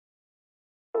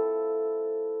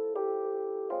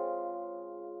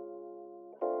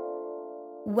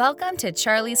Welcome to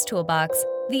Charlie's Toolbox,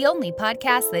 the only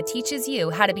podcast that teaches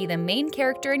you how to be the main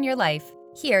character in your life.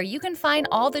 Here, you can find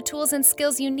all the tools and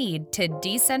skills you need to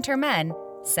decenter men,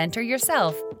 center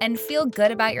yourself, and feel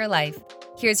good about your life.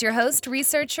 Here's your host,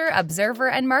 researcher, observer,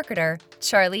 and marketer,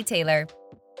 Charlie Taylor.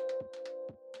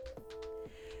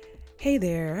 Hey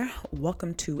there,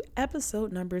 welcome to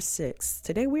episode number 6.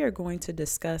 Today we are going to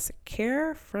discuss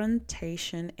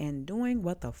carefrontation and doing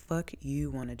what the fuck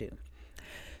you want to do.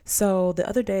 So the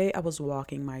other day I was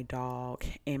walking my dog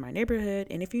in my neighborhood,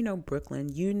 and if you know Brooklyn,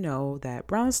 you know that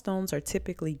brownstones are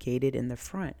typically gated in the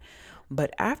front.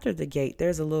 But after the gate,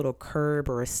 there's a little curb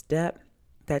or a step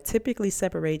that typically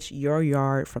separates your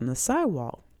yard from the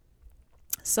sidewalk.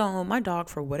 So my dog,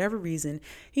 for whatever reason,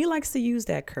 he likes to use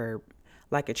that curb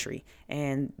like a tree.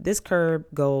 And this curb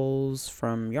goes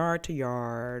from yard to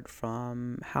yard,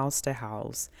 from house to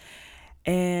house.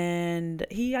 And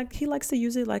he likes to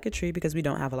use it like a tree because we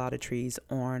don't have a lot of trees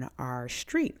on our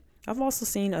street. I've also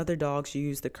seen other dogs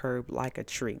use the curb like a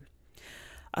tree.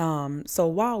 So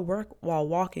while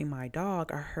walking my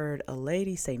dog, I heard a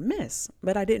lady say "miss,"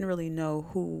 but I didn't really know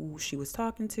who she was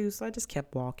talking to, so I just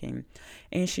kept walking.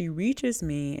 And she reaches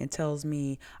me and tells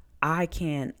me I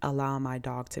can't allow my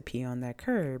dog to pee on that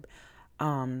curb.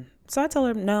 So I tell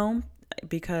her no,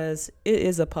 because it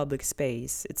is a public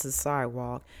space. It's a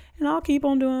sidewalk, and I'll keep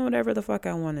on doing whatever the fuck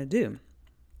I want to do.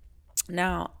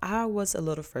 Now, I was a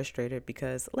little frustrated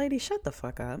because, lady, shut the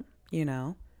fuck up,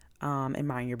 and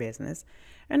mind your business.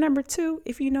 And number 2,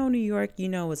 if you know New York, you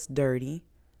know it's dirty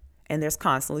and there's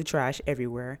constantly trash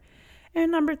everywhere.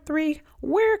 And number 3,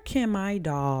 where can my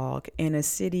dog in a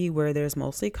city where there's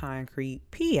mostly concrete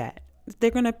pee at?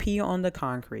 They're going to pee on the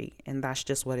concrete, and that's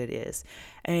just what it is.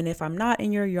 And if I'm not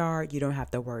in your yard, you don't have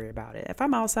to worry about it. If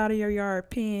I'm outside of your yard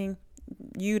peeing,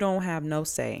 you don't have no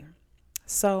say.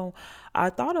 So I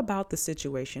thought about the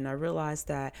situation. I realized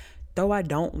that though I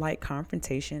don't like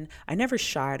confrontation, I never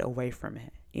shied away from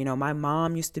it. My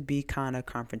mom used to be kind of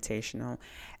confrontational,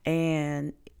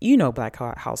 and black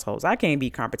households, I can't be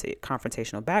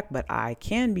confrontational back, but I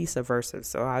can be subversive.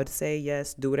 So I would say,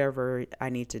 yes, do whatever I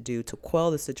need to do to quell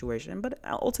the situation. But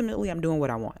ultimately, I'm doing what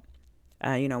I want.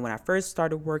 When I first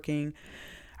started working,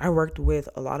 I worked with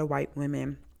a lot of white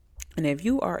women. And if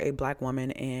you are a black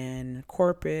woman in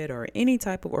corporate or any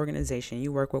type of organization,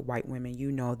 you work with white women,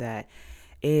 you know that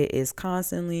it is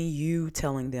constantly you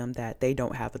telling them that they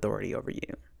don't have authority over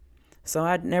you. So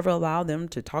I'd never allow them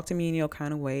to talk to me in any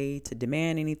kind of way, to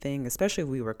demand anything, especially if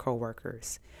we were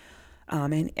coworkers.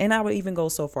 And I would even go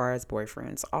so far as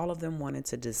boyfriends. All of them wanted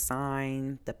to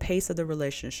design the pace of the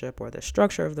relationship or the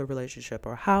structure of the relationship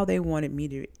or how they wanted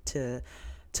me to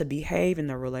behave in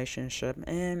the relationship.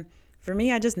 And for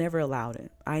me, I just never allowed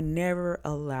it. I never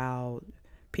allowed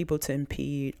people to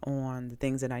impede on the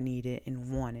things that I needed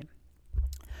and wanted.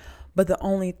 But the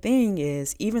only thing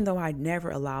is, even though I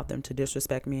never allowed them to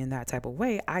disrespect me in that type of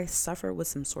way, I suffered with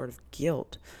some sort of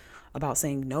guilt about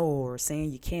saying no, or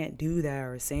saying you can't do that,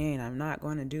 or saying I'm not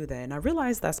going to do that. And I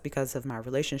realized that's because of my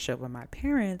relationship with my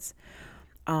parents.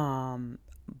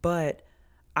 But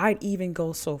I'd even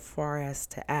go so far as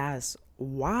to ask,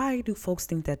 why do folks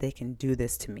think that they can do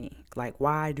this to me? Like,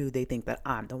 why do they think that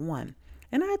I'm the one?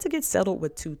 And I had to get settled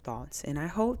with 2 thoughts. And I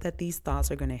hope that these thoughts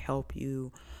are going to help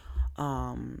you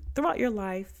throughout your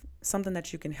life, something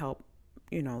that you can help,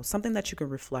 something that you can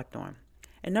reflect on.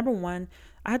 And number 1,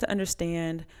 I had to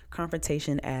understand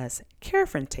confrontation as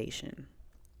carefrontation.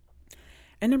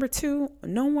 And number 2,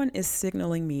 no one is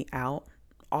signaling me out.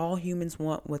 All humans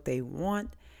want what they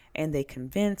want, and they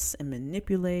convince and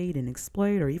manipulate and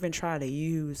exploit or even try to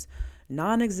use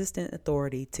non-existent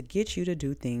authority to get you to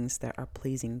do things that are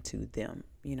pleasing to them.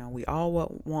 We all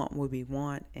want what we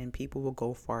want, and people will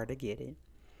go far to get it.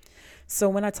 So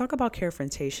when I talk about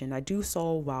carefrontation, I do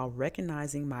so while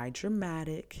recognizing my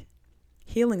dramatic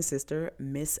healing sister,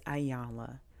 Miss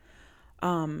Ayala.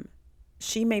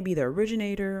 She may be the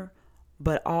originator,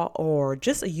 or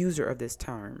just a user of this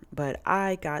term, but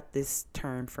I got this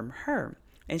term from her.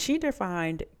 And she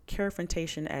defined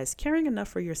carefrontation as caring enough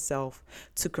for yourself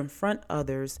to confront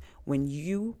others when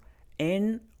you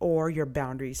or your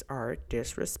boundaries are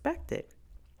disrespected.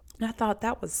 And I thought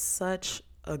that was such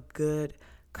a good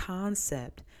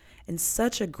concept and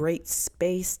such a great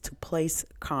space to place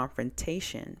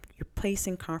confrontation. You're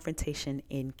placing confrontation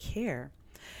in care.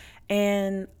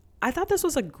 And I thought this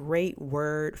was a great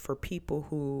word for people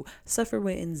who suffer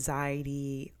with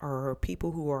anxiety, or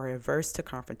people who are averse to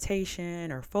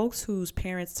confrontation, or folks whose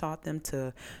parents taught them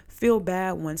to feel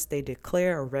bad once they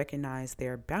declare or recognize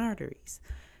their boundaries.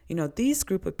 These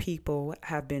group of people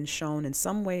have been shown in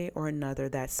some way or another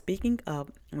that speaking up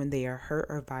when they are hurt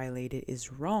or violated is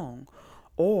wrong,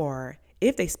 or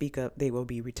if they speak up, they will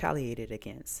be retaliated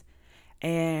against.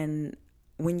 And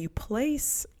when you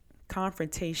place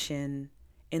confrontation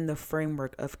in the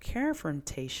framework of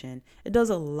confrontation, it does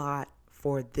a lot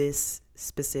for this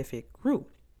specific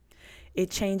group. It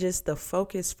changes the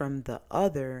focus from the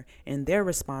other and their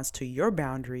response to your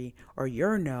boundary or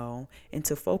your no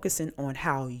into focusing on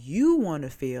how you want to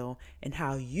feel and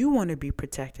how you want to be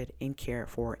protected and cared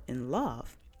for and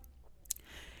loved.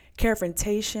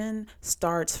 Confrontation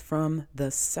starts from the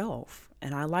self.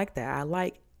 And I like that. I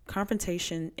like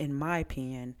confrontation, in my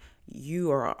opinion.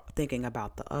 You are thinking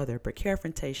about the other, but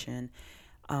confrontation,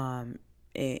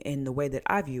 in the way that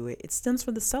I view it, it stems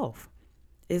from the self.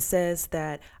 It says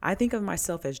that I think of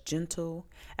myself as gentle,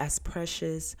 as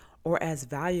precious, or as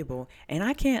valuable, and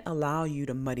I can't allow you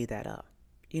to muddy that up.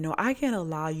 I can't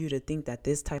allow you to think that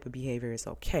this type of behavior is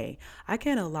okay. I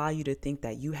can't allow you to think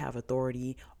that you have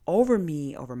authority over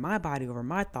me, over my body, over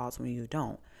my thoughts when you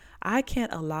don't. I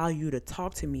can't allow you to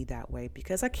talk to me that way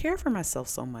because I care for myself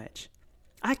so much.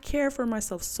 I care for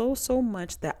myself so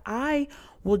much that I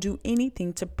will do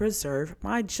anything to preserve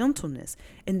my gentleness.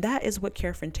 And that is what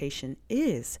confrontation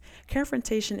is.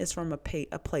 Confrontation is from a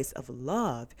place of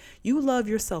love. You love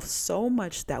yourself so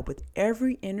much that with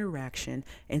every interaction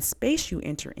and space you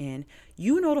enter in,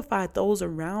 you notify those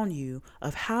around you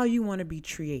of how you want to be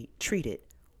treated,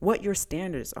 what your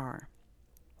standards are.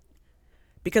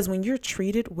 Because when you're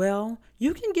treated well,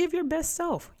 you can give your best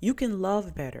self. You can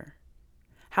love better.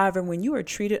 However, when you are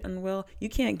treated unwell, you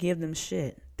can't give them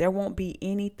shit. There won't be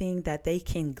anything that they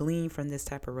can glean from this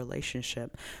type of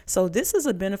relationship. So this is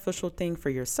a beneficial thing for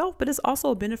yourself, but it's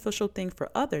also a beneficial thing for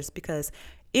others because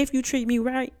if you treat me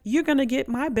right, you're going to get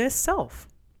my best self.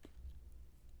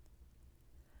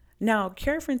 Now,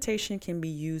 confrontation can be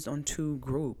used on two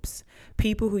groups: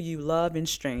 people who you love and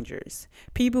strangers.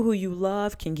 People who you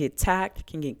love can get tact,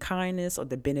 can get kindness or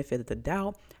the benefit of the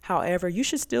doubt. However, you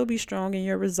should still be strong in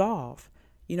your resolve.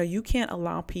 You can't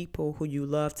allow people who you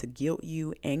love to guilt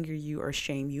you, anger you, or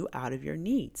shame you out of your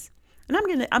needs. And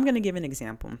I'm gonna give an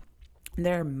example.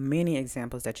 There are many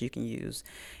examples that you can use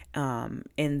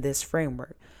in this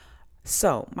framework.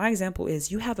 So my example is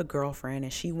you have a girlfriend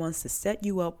and she wants to set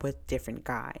you up with different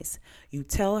guys. You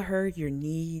tell her your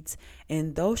needs,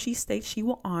 and though she states she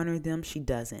will honor them, she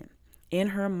doesn't. In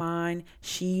her mind,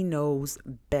 she knows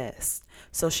best.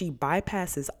 So she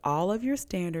bypasses all of your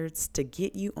standards to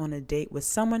get you on a date with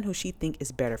someone who she thinks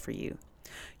is better for you.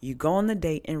 You go on the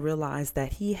date and realize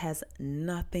that he has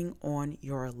nothing on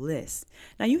your list.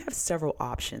 Now you have several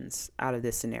options out of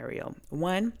this scenario.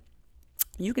 One,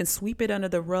 you can sweep it under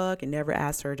the rug and never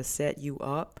ask her to set you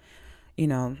up. You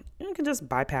can just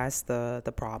bypass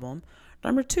the problem.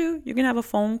 Number two, you can have a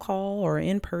phone call or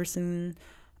in-person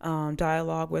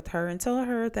dialogue with her and tell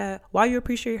her that while you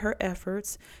appreciate her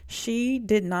efforts, she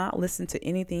did not listen to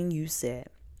anything you said.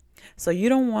 So you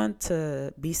don't want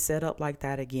to be set up like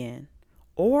that again.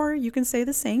 Or you can say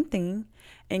the same thing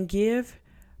and give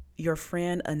your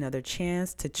friend another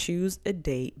chance to choose a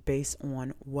date based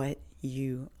on what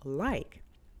you like.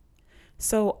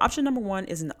 So option number one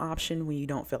is an option when you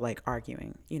don't feel like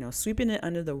arguing, sweeping it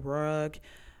under the rug.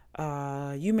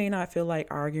 You may not feel like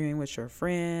arguing with your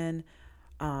friend,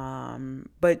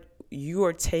 but you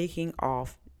are taking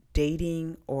off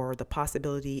dating or the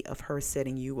possibility of her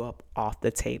setting you up off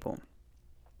the table.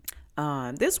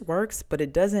 This works, but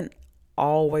it doesn't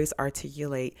always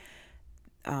articulate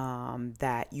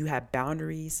that you have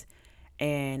boundaries,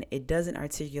 and it doesn't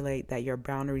articulate that your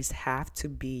boundaries have to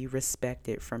be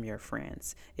respected from your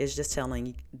friends. It's just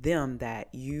telling them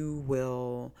that you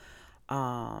will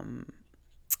solve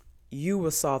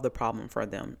the problem for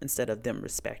them instead of them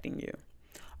respecting you.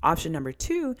 Option number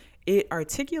two, it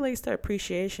articulates the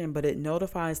appreciation, but it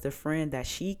notifies the friend that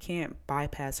she can't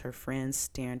bypass her friend's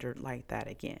standard like that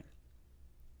again.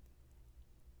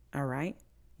 All right.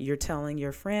 You're telling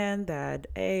your friend that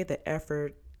the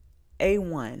effort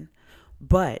A1,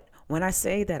 but when I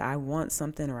say that I want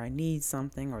something or I need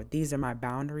something or these are my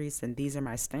boundaries and these are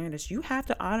my standards, you have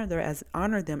to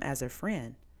honor them as a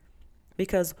friend.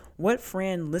 Because what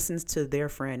friend listens to their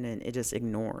friend and it just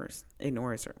ignores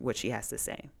what she has to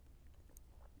say?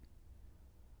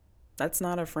 That's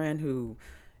not a friend who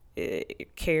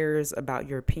cares about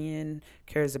your opinion,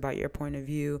 cares about your point of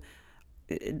view.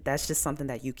 That's just something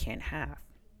that you can't have.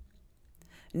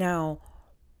 Now,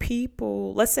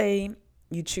 let's say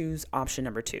you choose option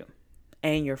number two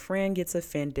and your friend gets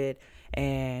offended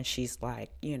and she's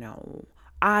like,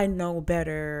 I know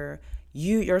better.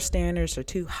 Your standards are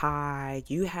too high.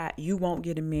 You won't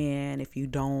get a man if you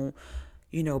don't,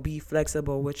 be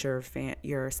flexible with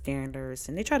your standards.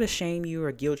 And they try to shame you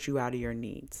or guilt you out of your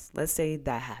needs. Let's say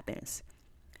that happens.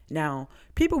 Now,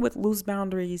 people with loose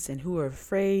boundaries and who are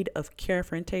afraid of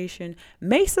confrontation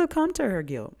may succumb to her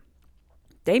guilt.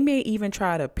 They may even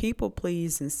try to people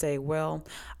please and say, well,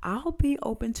 I'll be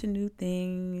open to new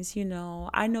things.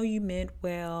 I know you meant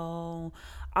well.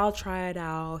 I'll try it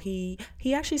out. He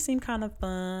actually seemed kind of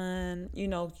fun.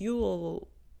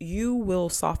 You will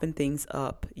soften things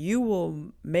up. You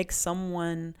will make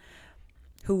someone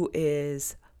who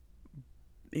is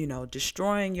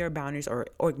destroying your boundaries or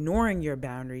ignoring your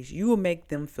boundaries, you will make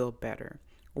them feel better.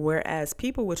 Whereas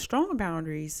people with strong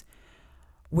boundaries,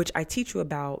 which I teach you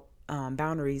about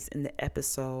boundaries in the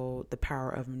episode, The Power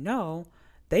of No,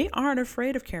 they aren't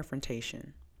afraid of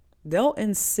confrontation. They'll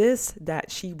insist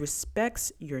that she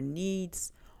respects your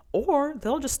needs, or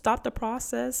they'll just stop the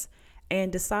process and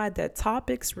decide that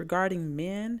topics regarding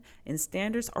men and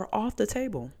standards are off the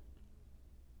table.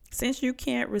 Since you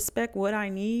can't respect what I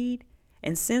need,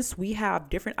 and since we have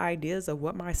different ideas of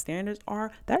what my standards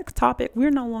are, that topic, we're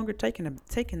no longer taking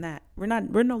that. We're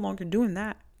no longer doing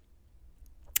that.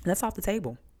 That's off the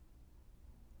table.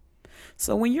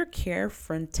 So when you're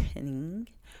confronting,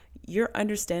 you're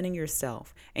understanding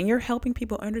yourself and you're helping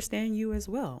people understand you as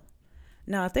well.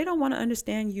 Now, if they don't want to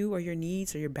understand you or your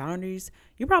needs or your boundaries,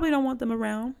 you probably don't want them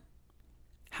around.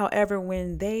 However,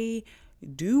 when they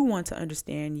do want to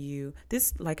understand you,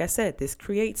 this, like I said, this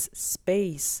creates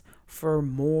space for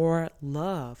more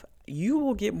love. You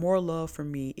will get more love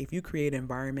from me if you create an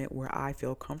environment where I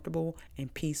feel comfortable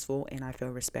and peaceful and I feel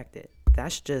respected.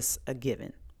 That's just a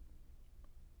given.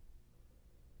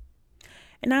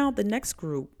 And now the next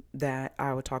group that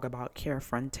I would talk about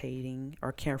confrontation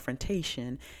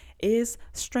is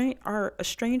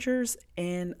strangers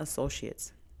and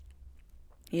associates.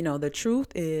 The truth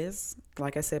is,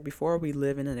 like I said before, we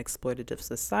live in an exploitative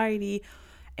society,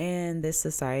 and this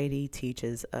society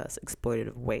teaches us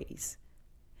exploitative ways.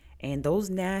 And those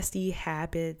nasty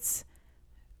habits,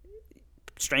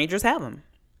 strangers have them.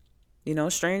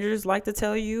 Strangers like to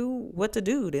tell you what to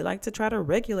do. They like to try to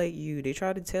regulate you. They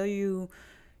try to tell you,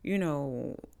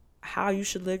 how you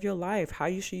should live your life, how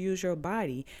you should use your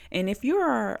body. And if you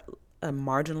are a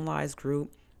marginalized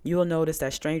group, you will notice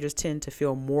that strangers tend to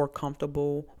feel more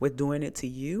comfortable with doing it to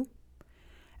you.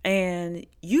 And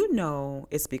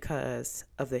it's because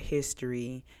of the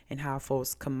history and how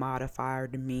folks commodify or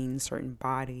demean certain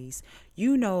bodies.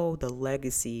 The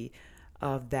legacy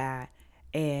of that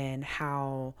and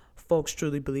how folks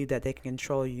truly believe that they can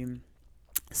control you.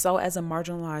 So as a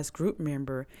marginalized group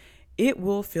member, it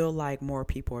will feel like more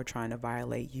people are trying to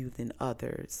violate you than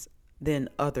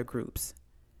other groups.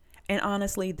 And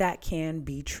honestly, that can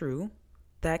be true.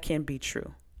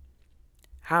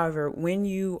 However, when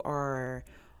you are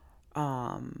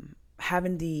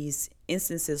having these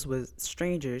instances with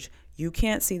strangers, you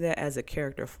can't see that as a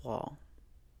character flaw.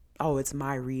 Oh, it's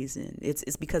my reason.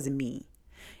 It's because of me.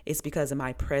 It's because of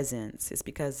my presence. It's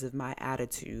because of my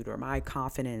attitude or my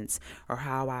confidence or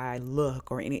how I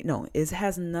look no, it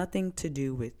has nothing to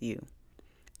do with you.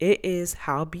 It is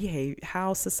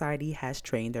how society has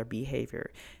trained their behavior.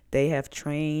 They have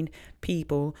trained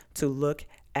people to look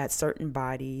at certain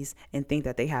bodies and think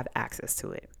that they have access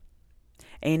to it.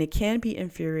 And it can be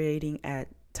infuriating at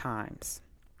times.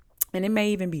 And it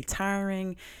may even be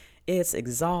tiring. It's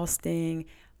exhausting.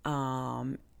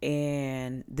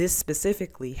 And this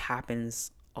specifically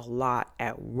happens a lot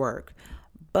at work.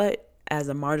 But as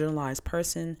a marginalized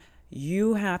person,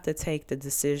 you have to take the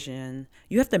decision.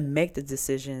 You have to make the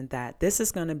decision that this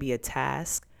is going to be a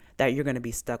task that you're going to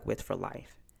be stuck with for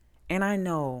life. And I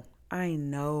know.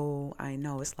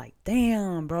 It's like,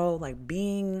 damn, bro, like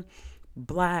being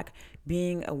Black,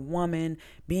 being a woman,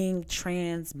 being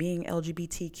trans, being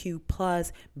LGBTQ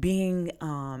plus, being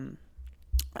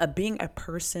a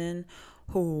person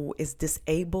who is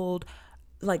disabled,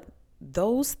 like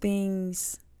those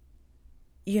things,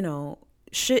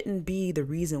 shouldn't be the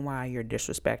reason why you're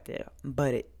disrespected,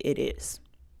 but it is.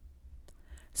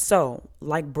 So,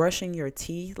 like brushing your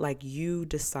teeth, like you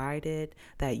decided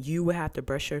that you would have to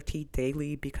brush your teeth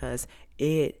daily because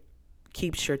it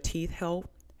keeps your teeth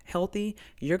healthy,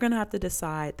 you're going to have to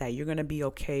decide that you're going to be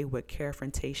okay with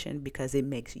confrontation because it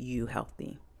makes you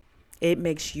healthy. It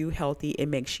makes you healthy. It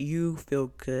makes you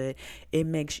feel good. It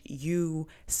makes you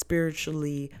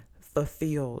spiritually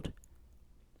fulfilled.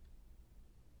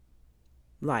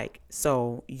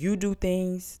 So you do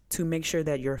things to make sure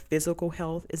that your physical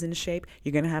health is in shape.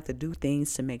 You're going to have to do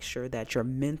things to make sure that your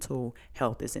mental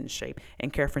health is in shape.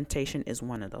 And confrontation is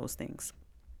one of those things.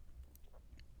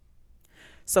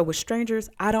 So with strangers,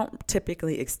 I don't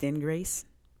typically extend grace.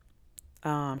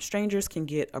 Strangers can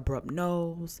get abrupt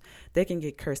no's. They can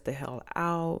get cursed the hell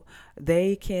out.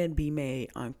 They can be made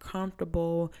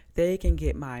uncomfortable. They can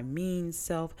get my mean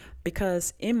self.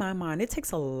 Because in my mind, it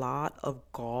takes a lot of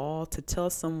gall to tell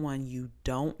someone you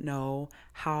don't know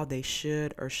how they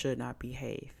should or should not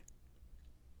behave.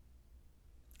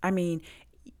 I mean,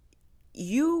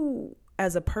 you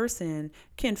as a person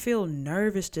can feel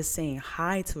nervous just saying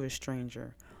hi to a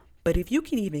stranger. But if you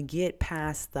can even get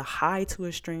past the hi to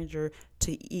a stranger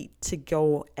to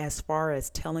go as far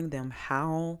as telling them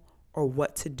how or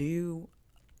what to do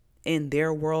in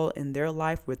their world, in their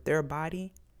life, with their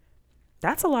body,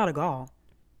 that's a lot of gall.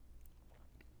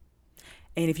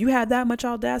 And if you have that much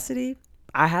audacity,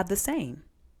 I have the same.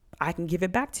 I can give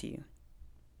it back to you.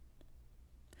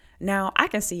 Now, I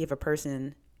can see if a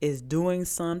person is doing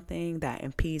something that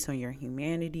impedes on your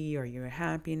humanity or your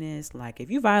happiness. Like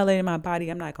if you violated my body,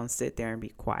 I'm not going to sit there and be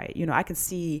quiet. I can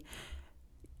see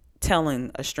telling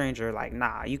a stranger like,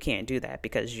 nah, you can't do that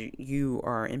because you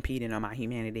are impeding on my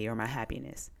humanity or my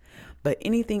happiness. But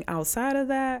anything outside of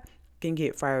that can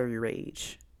get fiery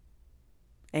rage.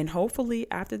 And hopefully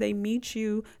after they meet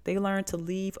you, they learn to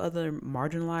leave other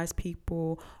marginalized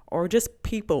people or just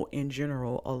people in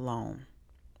general alone.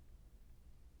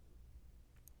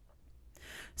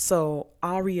 So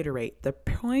I'll reiterate, the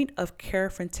point of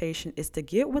carefrontation is to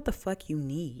get what the fuck you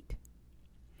need.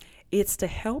 It's to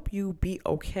help you be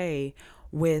okay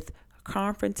with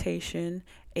confrontation.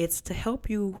 It's to help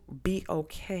you be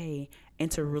okay and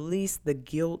to release the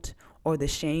guilt or the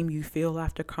shame you feel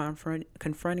after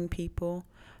confronting people.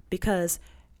 Because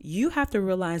you have to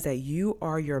realize that you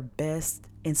are your best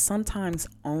and sometimes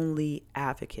only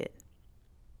advocate.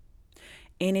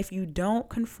 And if you don't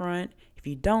confront, if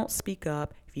you don't speak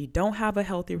up, if you don't have a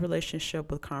healthy relationship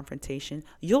with confrontation,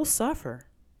 you'll suffer.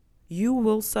 You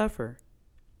will suffer.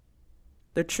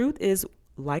 The truth is,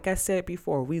 like I said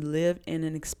before, we live in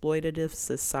an exploitative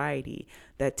society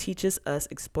that teaches us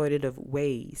exploitative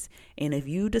ways. And if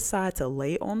you decide to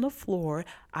lay on the floor,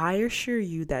 I assure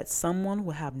you that someone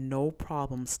will have no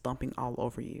problem stomping all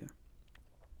over you.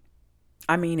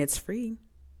 I mean, it's free.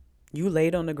 You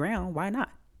laid on the ground. Why not?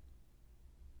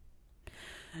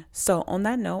 So on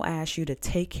that note, I ask you to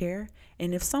take care.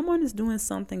 And if someone is doing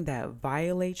something that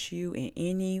violates you in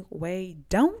any way,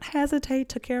 don't hesitate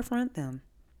to confront them.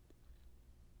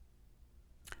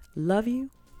 Love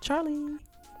you, Charlie.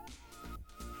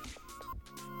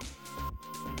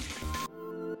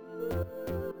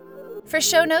 For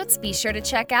show notes, be sure to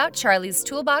check out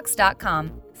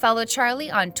charliestoolbox.com. Follow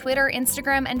Charlie on Twitter,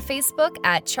 Instagram, and Facebook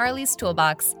at Charlie's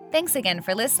Toolbox. Thanks again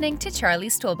for listening to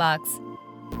Charlie's Toolbox.